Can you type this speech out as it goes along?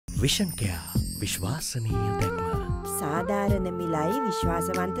Vision care විශ්වාසනීය දැක්ම. සාධාරණ මිලයි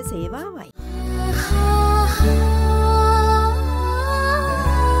විශ්වාසවන්ත සේවාවයි.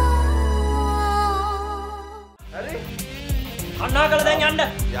 හරි. අන්නා කළ දැන් යන්න.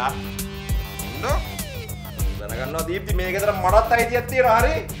 යා. නෝ. දැනගන්නවා දීප්ති මේ ගෙදර මටත් අයිතියක් තියෙනවා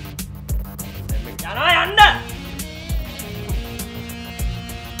හරි. යනවා යන්න.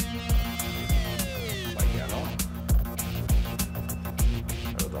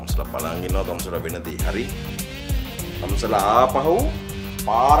 බලන් ඉන්නවා තම්සලා වෙනදී හරි තම්සලා ආපහු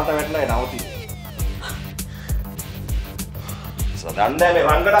පාරට වැටලා නවතිනවා සදන්නේ මේ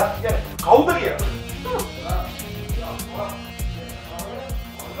රංගනත් කියන්නේ කවුද කියලා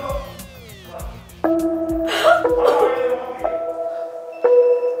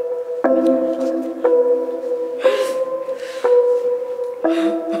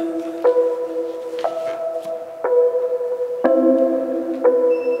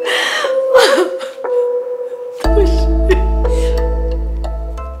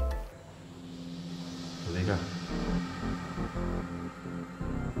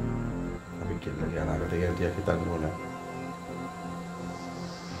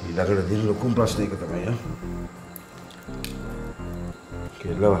ප්‍රශ්නයක තමයි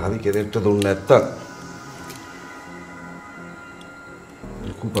කෙල්ලව හරි කෙරෙට්ට දුන්නේ නැත්තම්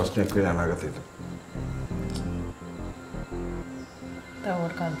ලොකු ප්‍රශ්නයක් වෙන අනාගතේට.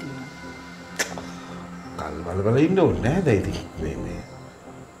 තවර කාන්තිය. කල් බල ඉන්න ඕනේ නෑ දැන් ඉතින් මේ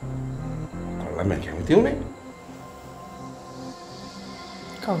කල්ලා මම කැමති උනේ.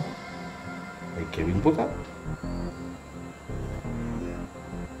 කවුද? ඒ කෙවින් පුතා.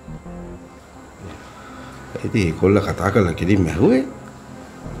 ඉතින් ඒකොල්ල කතා කරලා කෙලින්ම ඇහුවේ.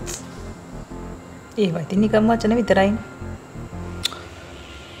 ඒවා ඉතින් නිකම් වචන විතරයි.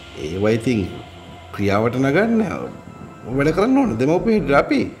 ඒවා ඉතින් ක්‍රියාවට නගන්න වැඩ කරන්න ඕන දෙමව්පියන්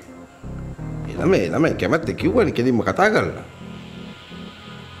අපි. ළමයි කැමැත්ත කිව්වනේ කෙලින්ම කතා කරලා.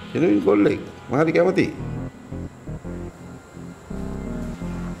 කෙනෙක් කොල්ලෙක් මම හරි කැමතියි.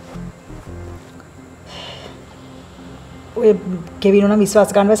 ඔය කෙවින් උනා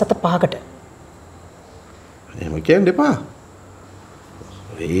විශ්වාස ගන්නවා සත පහකට. එහෙම කියන්න එපා.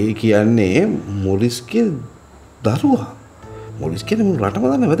 ඒ කියන්නේ මොරිස්ගේ දරුවා. මොරිස් කියන්නේ මුළු රටම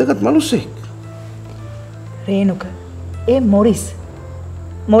දන්න වැදගත් මිනිස්සෙක්. රේණුක ඒ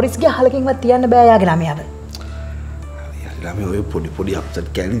මොරිස්ගේ අහලකින්වත් තියන්න බෑ යාගේ ළමයාව. හරි ළමයි ඔය පොඩි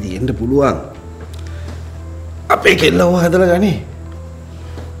අප්සෙට් කැලි දෙන්න පුළුවන්. අපේ කෙල්ලව හදලා ගන්නේ.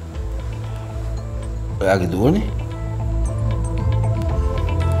 ඔයාගේ දුවනේ.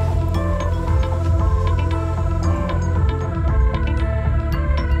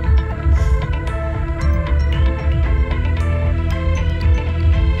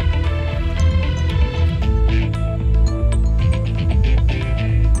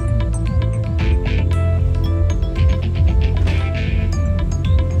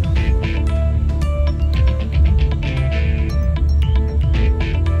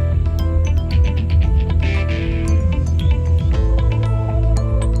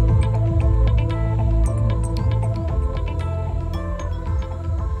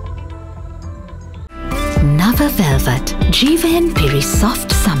 Velvet ජීවයෙන් පිරි soft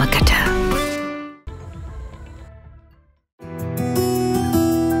සමකට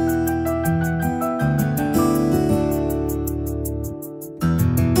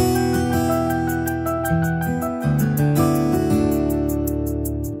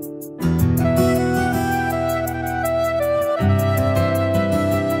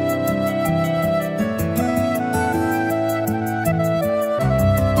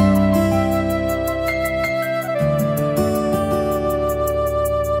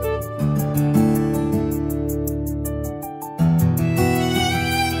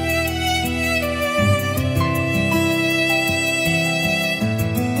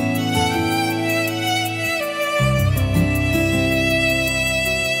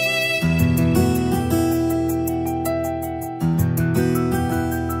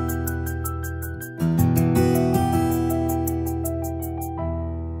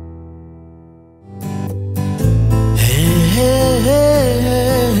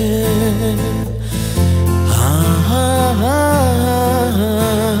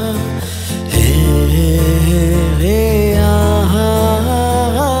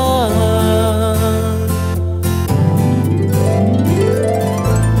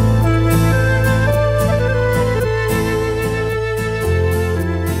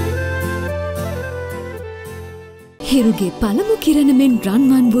හිරුගේ පළමු කිරණ මෙන්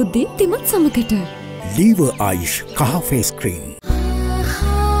රන්වන් වූ දීප්තිමත් සමකට ලීවර් ආයුෂ් කහ face cream.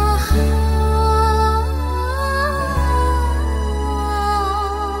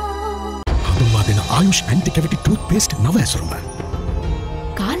 ආයුෂ් aunty කැවිටි tooth paste නව ඇසුරුම.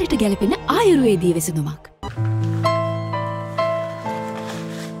 කාලෙට ගැලපෙන ආයුර්වේදීය විසඳුමක්.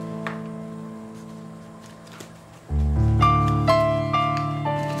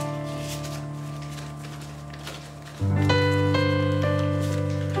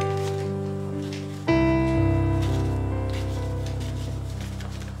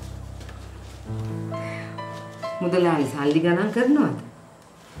 මුදලාලි සල්ලි ගණන් කරනවද?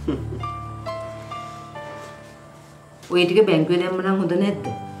 ඔය ටික බැංකුවේ දැම්ම නම් හොඳ නැද්ද?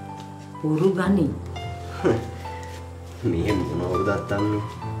 උරු ගනි. මේ මොනවද අත්තන්නේ?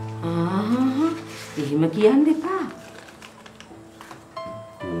 එහෙම කියන්න එපා.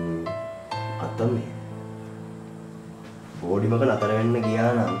 අත්තන්නේ. බෝඩිමක නතර වෙන්න ගියා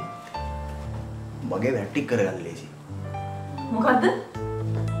නම් මගේ වැට්ටික් කරගන්න ලේසි. මොකද්ද?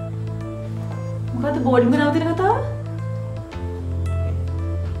 මොකද්ද බෝඩිම නවතින කතාව?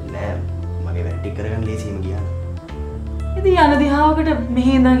 නෑ මගේ වැට්ටික් කරගන්න ලේසිම ගියා. ඉතින් යන දිහාවකට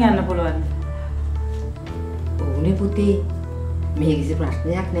මෙහි ඉඳන් යන්න පුළුවන්. ඕනේ පුතේ. මේ කිසි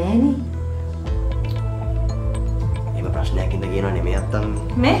ප්‍රශ්නයක් නෑනේ. එහෙම ප්‍රශ්නයක් ඉඳ කියනවා නෙමෙයි අත්තන්නේ.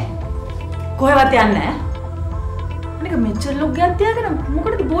 මේ කොහෙවත් යන්නේ නැහැ. අනික මෙච්චර ලොග්ගයක් තියාගෙන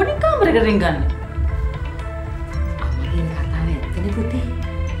මොකටද බෝඩින් කාමරේකට රින්ගන්නේ? අම්මගේ කතාව ඇත්තනේ පුතේ.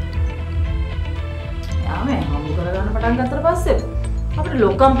 යාමේ හම්බ කරගන්න පටන් ගත්තට පස්සේ අපිට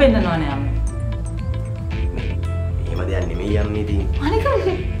ලොක්කම් පෙන්නනවානේ යාමේ. එහෙම දෙයක් නෙමෙයි යන්නේ ඉතින්. අනික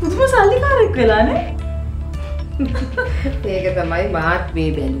පුදුම සල්ලිකාරයෙක් වෙලානේ. ඒක තමයි මාත් මේ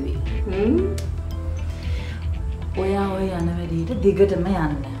බැලුවේ. ඔයා ඔය යන වැඩේට දිගටම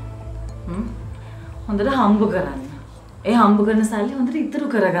යන්න. හොඳට හම්බ කරන්න. ඒ හම්බ කරන සල්ලි හොඳට ඉතුරු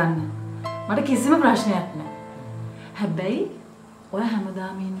කරගන්න. මට කිසිම ප්‍රශ්නයක් නැහැ. හැබැයි ඔයා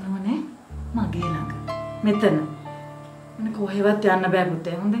හැමදාම ඉන්න ඕනේ මගේ ළඟ. මෙතන. මම කොහෙවත් යන්න බෑ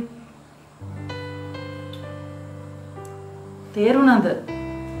පුතේ. හොඳේ. තේරුණාද?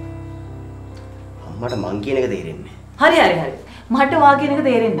 අම්මට මං කියන එක තේරෙන්නේ හරි. මට ඔයා කියන එක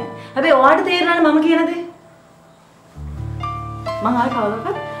තේරෙන්නේ නැහැ. හැබැයි ඔයාට තේරෙනවනේ මම කියන දේ. මම ආයෙ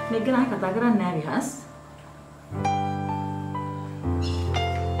කවදාවත් මේක ගැන කතා කරන්නේ නැහැ විහස්.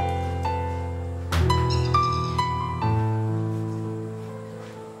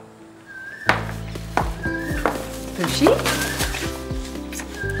 Tushi?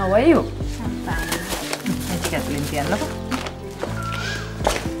 How are you? I'm fine. Nanti kat limpian apa?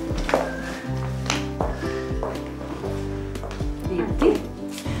 Dipti?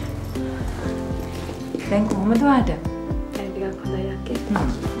 දැන් කොහමද වාට? දැන් ටිකක් හොඳයි අක්කේ.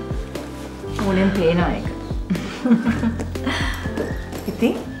 මුලින් පේනවා ඒක.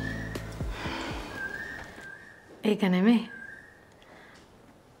 ඉතින් ඒක නෙමෙයි.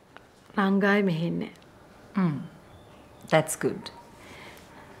 රංගායි මෙහෙන්නේ. That's good.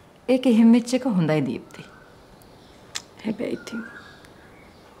 ඒක එහෙම වෙච්ච එක හොඳයි දීප්ති. හැබැයි ඉතින්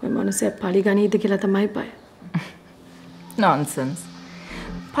ඔය මනුස්සයා පරිගණීද කියලා තමයි බය. Nonsense.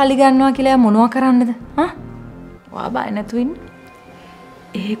 පලි ගන්නවා කියලා මොනවා කරන්නද? හා? ඔයා බය නැතුව ඉන්න.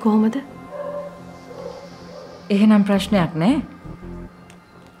 ඒ කොහමද? එහෙනම් ප්‍රශ්නයක් නෑ.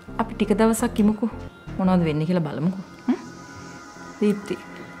 අපි ටික දවසක් ඉමුකෝ. මොනවද වෙන්නේ කියලා බලමුකෝ. දීප්ති.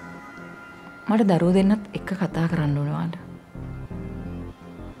 මට දරුවෝ දෙන්නත් එක්ක කතා කරන්න ඕන වань.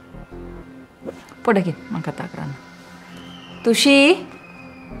 පොඩකින් මම කතා කරන්න. තුෂි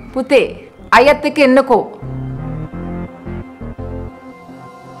පුතේ අයත් එක්ක එන්නකෝ.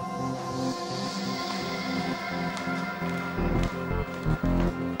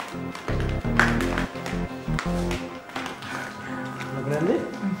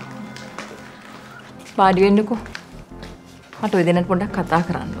 පාඩි වෙන්නකෝ. මට ඔය දෙන්නත් පොඩ්ඩක් කතා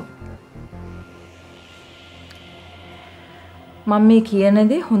කරන්න ඕන. මම මේ කියන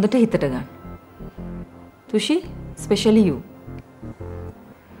දේ හොඳට හිතට ගන්න. තුෂි, especially you.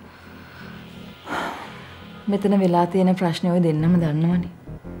 මෙතන වෙලා තියෙන ප්‍රශ්නේ ඔය දෙන්නම දන්නවනේ.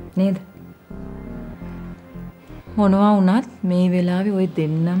 නේද? මොනවා වුණත් මේ වෙලාවේ ඔය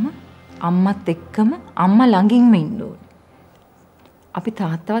දෙන්නම අම්මත් එක්කම අම්මා ළඟින්ම ඉන්න ඕනේ. අපි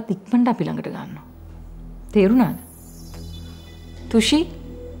තාත්තවත් ඉක්මනට අපි ළඟට ගන්නවා. තේරුණාද? තුෂි,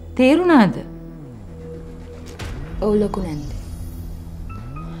 තේරුණාද? ඔව් ලොකු නැන්ද.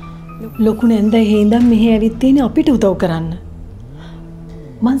 ලොකු නැන්ද හේඳන් මෙහෙ ඇවිත් තියෙන්නේ අපිට උදව් කරන්න.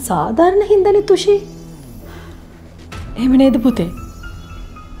 මං සාධාරණ හින්දානේ තුෂි. එහෙම නේද පුතේ?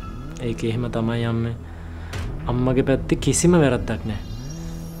 ඒක එහෙම තමයි අම්මේ. අම්මගේ පැත්තේ කිසිම වැරද්දක් නැහැ.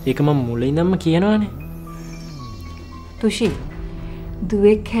 ඒක මම මුලින් ඉඳන්ම කියනවානේ. තුෂි,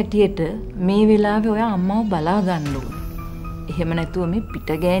 දුවෙක් හැටියට මේ වෙලාවේ ඔයා අම්මව බලා ගන්න ඕන. එහෙම නැතුව මේ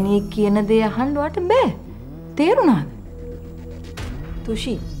පිටගෑණියෙක් කියන දේ අහන්න ඔයාට බෑ. තේරුණාද?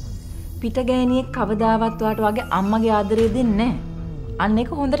 තුෂි, පිටගෑනියෙක් කවදාවත් ඔයාට වගේ අම්මගේ ආදරය දෙන්නේ නැහැ. අන්න ඒක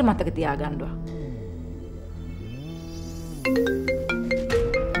හොඳට මතක තියාගන්නවා.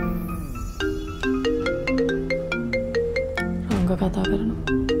 රංග කතා කරනවා.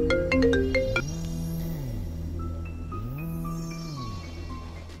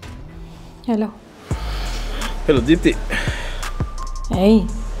 හෙලෝ. හෙලෝ දීප්ති. ඇයි?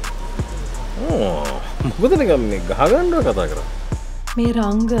 මොකද නිකන් මේ ගහගන්නව කතා කරා. මේ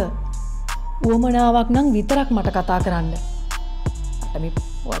රංග උවමනාවක් නම් විතරක් මට කතා කරන්න. අපි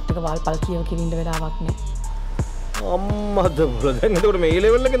ඔයත් එක වල්පල් කියව කිවිඳ වෙලාවක් නෑ. අම්මද බල දැන් එතකොට මේ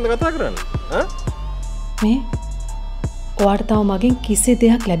ලෙවල් එකෙන්ද කතා කරන්නේ? ඈ? මේ ඔයාට තව මගෙන් කිසි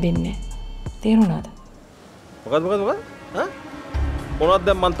දෙයක් ලැබෙන්නේ නෑ. තේරුණාද? මොකද? ඈ? මොනවද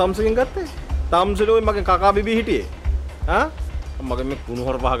දැන් මං තම්සකින් ගත්තේ? තම්සලෝයි මගෙන් කකා බිබී හිටියේ. ඈ? මගෙන් මේ කුණු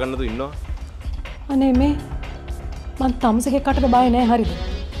හොර පහ ගන්නද ඉන්නවා? අනේ මේ මං තම්සගේ කටට බය නෑ හරිද?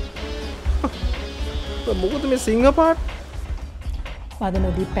 මොකද මේ සිංහ පාට? වද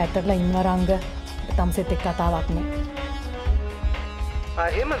නොදී පැත්තටලා ඉන්නවා රංග. තම්සෙත් එක්ක කතාවක් නෑ.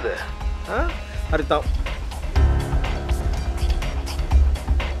 එහෙමද? ඈ? හරි තාම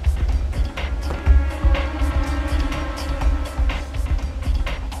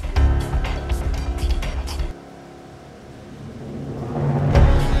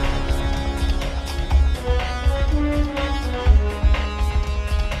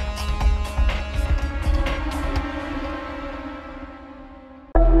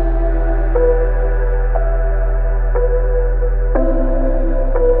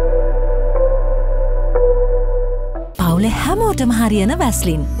හැමෝටම හරියන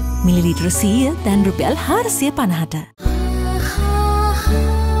වැස්ලින් මිලිලිටර 100 දැන් රුපියල් 450ට.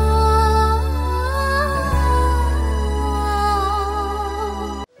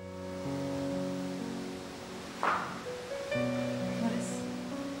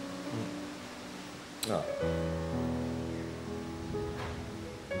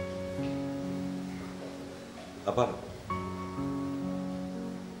 Apa?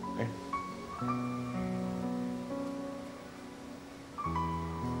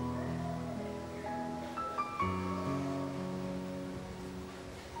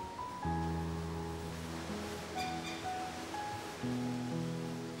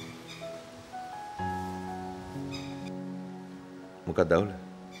 Muka daul.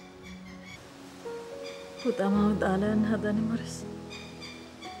 පුතා මාව දාලා යන්න හදන්නේ මොරස්.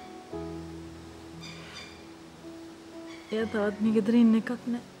 එයා තවත් මේ ගෙදර ඉන්න එකක්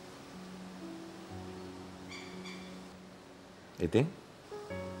නෑ.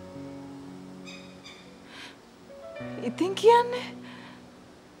 ඉතින් කියන්නේ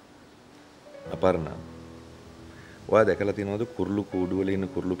Aparna. ඔයා දැකලා තියෙනවද කුරුළු කූඩු වල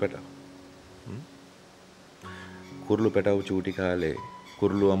ඉන්න කුරුළු පැටව? කුරුළු පැටව චූටි කාලේ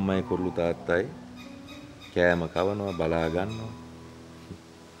කුරුළු අම්මයි කුරුළු තාත්තයි කෑම කවනවා බලා ගන්නවා.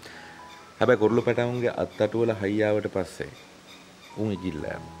 හැබැයි කුරුළු පැටවුන්ගේ අත්තටු වල හයියාවට පස්සේ උන්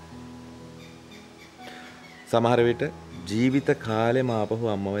ඉගිල්ලා යනවා. සමහර විට ජීවිත කාලෙම ආපහු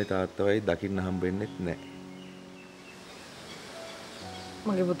අම්මවයි තාත්තවයි දකින්න හම්බෙන්නේ නැහැ.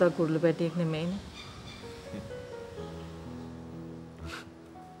 මගේ පුතා කුරුළු පැටියෙක් නෙමෙයිනේ.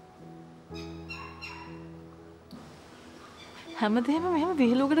 හැමදේම මෙහෙම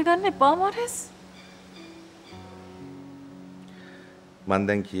විහිළුවකට ගන්න එපා මොරස්. මං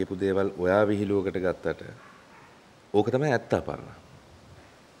දැන් කියපු දේවල් ඔයා විහිළුවකට ගත්තට ඕක තමයි ඇත්ත අපරණ.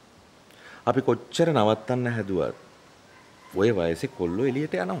 අපි කොච්චර නවත්තන්න හැදුවත් ඔය වයසේ කොල්ලෝ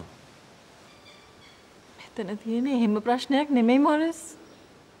එළියට යනවා. මෙතන තියෙන එහෙම ප්‍රශ්නයක් නෙමෙයි මොරස්.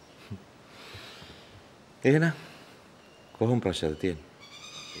 එහෙනම් කොහොම ප්‍රශ්නද තියෙන්නේ?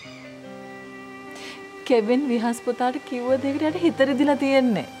 කෙවින් විහස් පුතාට කිව්ව දෙයකට යට හිත රිදිලා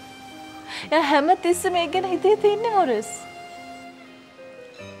තියෙන්නේ. එයා හැම තිස්සෙම ඒක ගැන හිතේ තින්නේ මොරස්.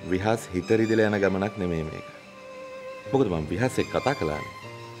 විහස් හිත රිදිලා යන ගමනක් නෙමෙයි මේක. මොකද මම විහස් එක්ක කතා කළානේ.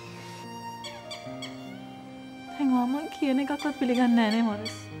 දැන් මම කියන එකක්වත් පිළිගන්නේ නැහැ නේ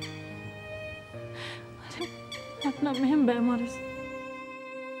මොරස්. මට නම් මෙහෙම බෑ මොරස්.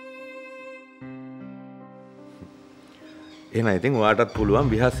 එහෙනම් ඉතින් ඔයාටත් පුළුවන්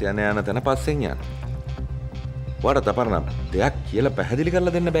විහස් යන තැන පස්සෙන් යන්න. ඔයාට තපරනම් දෙයක් කියලා පැහැදිලි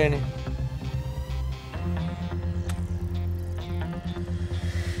කරලා දෙන්න බෑනේ.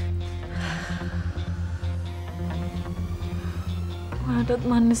 ඔයාටත්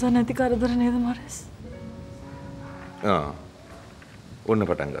මන් නිසා නැති කරදර නේද මොරස්? ඔන්න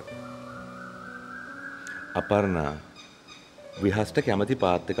පටන් ගත්තා. අපර්ණා විහස්ට කැමති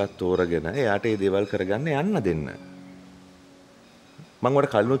පාත් එකක් තෝරගෙන එයාට මේ දේවල් කරගන්න යන්න දෙන්න. මම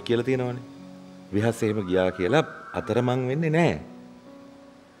ඔයාලට කලිනුත් කියලා තියෙනවනේ. විහස් එහෙම ගියා කියලා අතරමං වෙන්නේ නැහැ.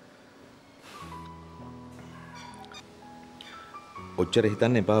 ඔච්චර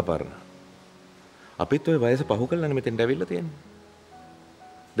හිතන්න එපා පරණ. අපිත් ඔය වයස පහු කරලානේ මෙතෙන්ට ඇවිල්ලා තියෙන්නේ.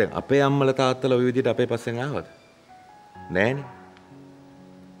 දැන් අපේ අම්මලා තාත්තලා ওই විදිහට අපේ පස්සෙන් ආවද? නෑනේ.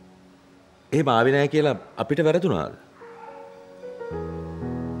 එහෙම ආවේ නෑ කියලා අපිට වැරදුනාද?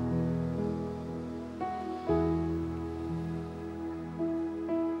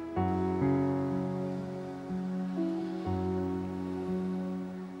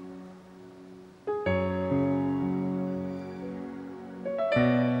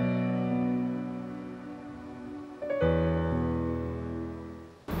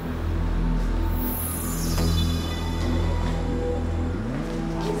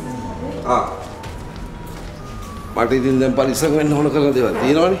 මට ඉතින් දැන් පරිස්සම් වෙන්න ඕන කරන දේවල්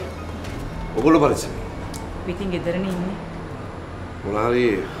තියෙනවනේ. ඔයගොල්ලෝ පරිස්සම්. පිටින් ගෙදරනේ ඉන්නේ. මොනවා හරි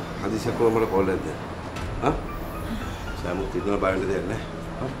හදිසියක් වුණා මට කෝල් එකක් දෙන්න. හා? සෑමුත් ඉන්නව බයින්ද දෙන්න නෑ.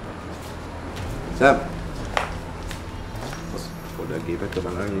 හා? සෑම්. පොඩ්ඩක් ගිහපැත්ත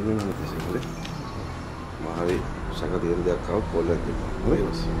බලන්න ඉන්න නම් තියන්නේ. මම හරි සක තියෙන දෙයක් ආව කෝල් එකක් දෙන්න. හරි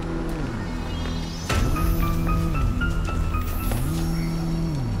bus.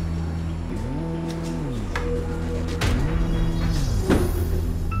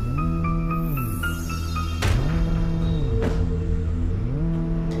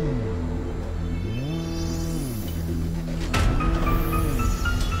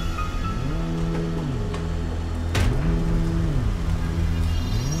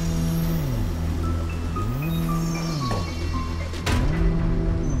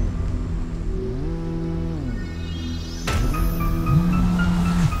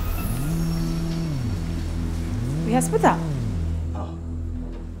 Vihaspata?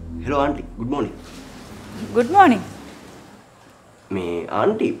 Hello auntie, good morning. Good morning. මේ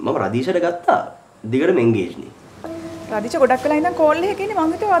ආන්ටි මම රදීෂට ගත්තා දිගටම එන්ගේජ් නේ. රදීෂ ගොඩක් වෙලා ඉඳන් කෝල් එකක ඉන්නේ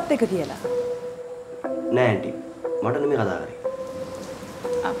මං හිතුවා වත් එක කියලා. නෑ ආන්ටි මට නෙමෙයි කතා කරේ.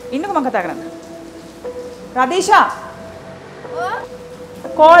 ඉන්නකෝ මං කතා කරන්න. රදීෂා.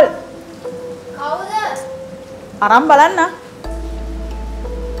 කෝල්. කවුද? අරන් බලන්න.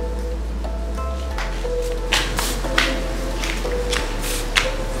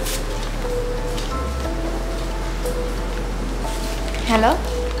 Hello?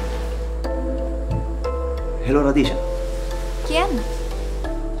 Hello රදීෂා. කියන්න.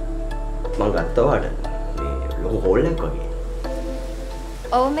 මං ගත්තා ඔයාට මේ ලොකු කෝල් එකක් වගේ.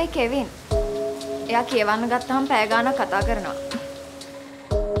 ඔව් මේ කෙවින්. එයා කියවන්න ගත්තාම පැය ගාණක් කතා කරනවා.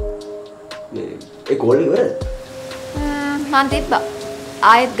 මේ ඒ කෝල් එක ඉවරද? මං තිබ්බා.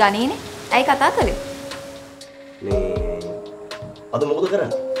 ආයෙත් ගනීනේ. ඇයි කතා කළේ? මේ අද මොකද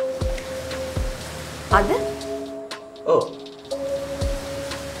කරන්නේ? අද? ඔව්.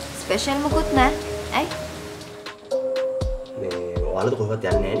 ස්පෙෂල් මොකුත් නෑ. ඇයි? මේ ඔයාලද කොහෙවත්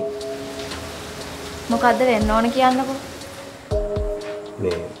යන්නේ නෑනේ. මොකද්ද වෙන්න ඕන කියන්නකෝ.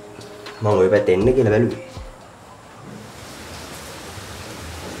 මේ මම ওই පැත්තේ එන්න කියලා බැලුවේ.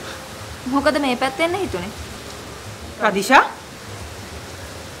 මොකද මේ පැත්තේ එන්න හිතුනේ? රදීෂා?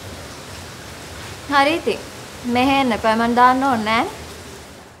 හරි ඉතින්. මෙහෙ එන්න පෑමන් දාන්න ඕනේ නෑ.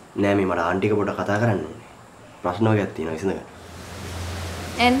 නෑ මේ මට ආන්ටික පොඩ්ඩක් කතා කරන්න ඕනේ. ප්‍රශ්න වගේක් තියෙනවා විසඳගන්න.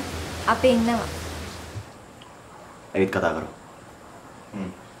 එන් අපි ඉන්නවා. ඇවිත් කතා කරමු.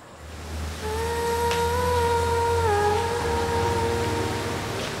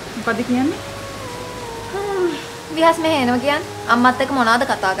 මොකද කියන්නේ? විහස් මෙහෙ එනවා කියන්නේ අම්මත් එක්ක මොනවද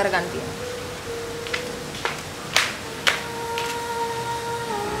කතා කරගන්න තියෙන්නේ?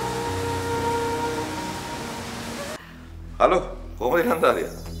 හලෝ කොහොමද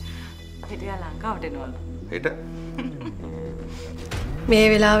නන්දාරියා? හිටියා ලංකාවට එනවලු. හෙට මේ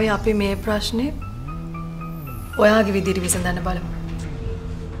වෙලාවේ අපි මේ ප්‍රශ්නේ ඔයාගේ විදිහට විසඳන්න බලමු.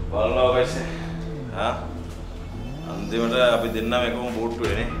 බලනවා කයිසේ. හා? අන්තිමට අපි දෙන්නම එකම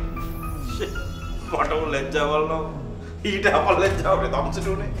බෝට්ටුවේ නේ. මට උන් ලැජ්ජාව බලනවා. ඊට අපල් ලැජ්ජාවට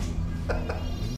තමසිටුනේ.